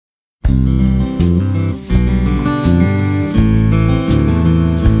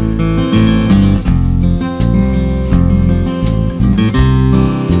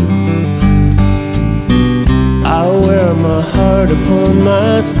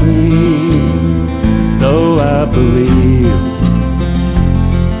sleep, though I believe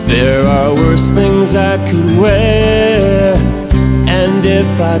there are worse things I could wear. And if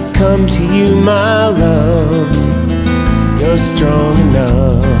I come to you, my love, you're strong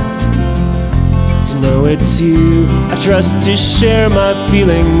enough to know it's you I trust to share my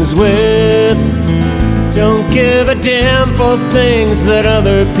feelings with. Don't give a damn for things that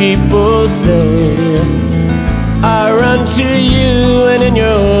other people say. I run to you, and in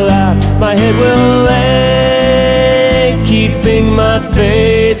your lap my head will lay, keeping my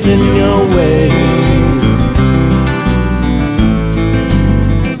faith in your ways.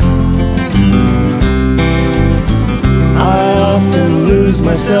 I often lose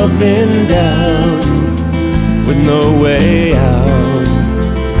myself in doubt, with no way out,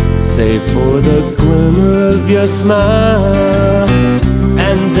 save for the glimmer of your smile.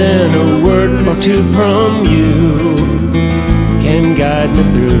 And then a word or two from you can guide me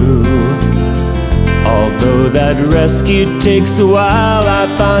through. Although that rescue takes a while, I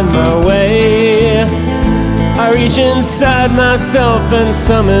find my way. I reach inside myself and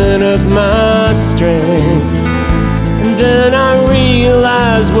summon up my strength. And then I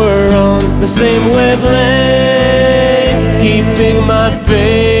realize we're on the same wavelength, keeping my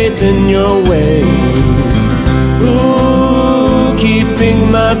faith in your ways. Ooh, keeping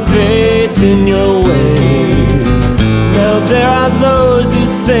my faith in your ways. Now there are those who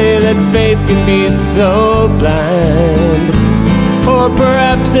say that faith can be so blind, or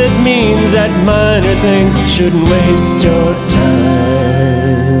perhaps it means that minor things shouldn't waste your time.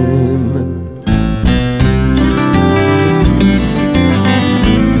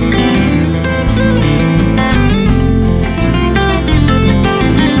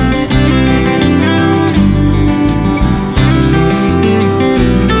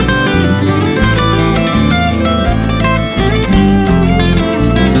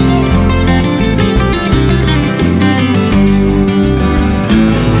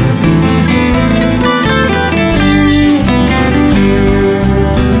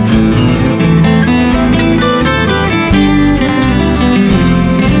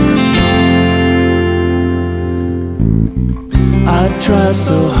 Try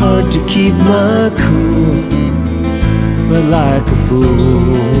so hard to keep my cool, but like a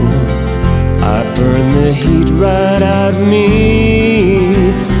fool I burn the heat right out of me,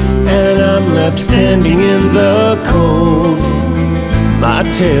 and I'm left standing in the cold, my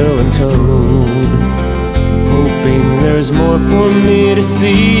tail untold, hoping there's more for me to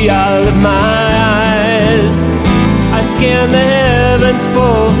see. I lift my eyes, I scan the heavens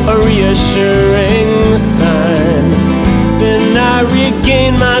for a reassuring sign. Then I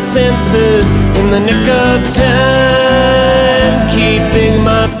regain my senses in the nick of time, keeping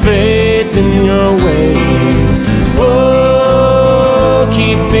my faith in your ways. Oh,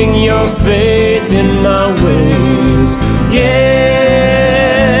 keeping your faith